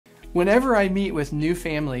Whenever I meet with new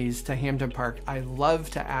families to Hampton Park, I love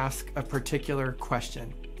to ask a particular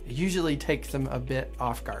question. It usually takes them a bit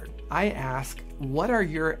off guard. I ask, what are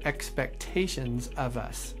your expectations of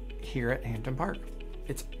us here at Hampton Park?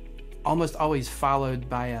 It's almost always followed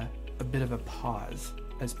by a bit of a pause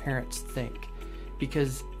as parents think,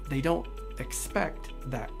 because they don't expect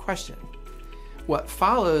that question. What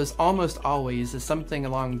follows almost always is something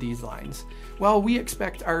along these lines. Well, we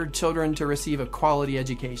expect our children to receive a quality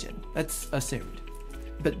education. That's assumed.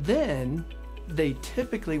 But then they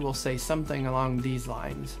typically will say something along these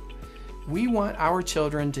lines. We want our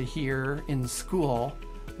children to hear in school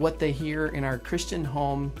what they hear in our Christian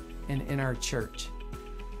home and in our church.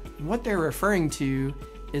 What they're referring to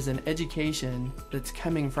is an education that's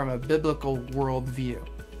coming from a biblical worldview.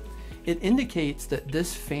 It indicates that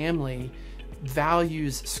this family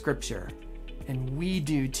values Scripture, and we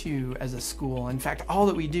do too as a school. In fact, all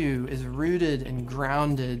that we do is rooted and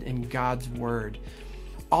grounded in God's Word.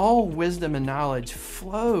 All wisdom and knowledge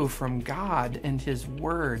flow from God and His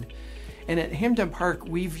Word. And at Hampton Park,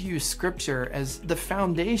 we view Scripture as the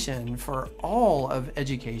foundation for all of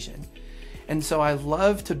education. And so I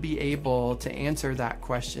love to be able to answer that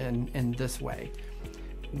question in this way.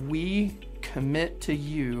 We commit to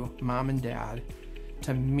you, Mom and Dad,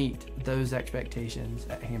 to meet those expectations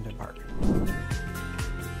at Hampton Park.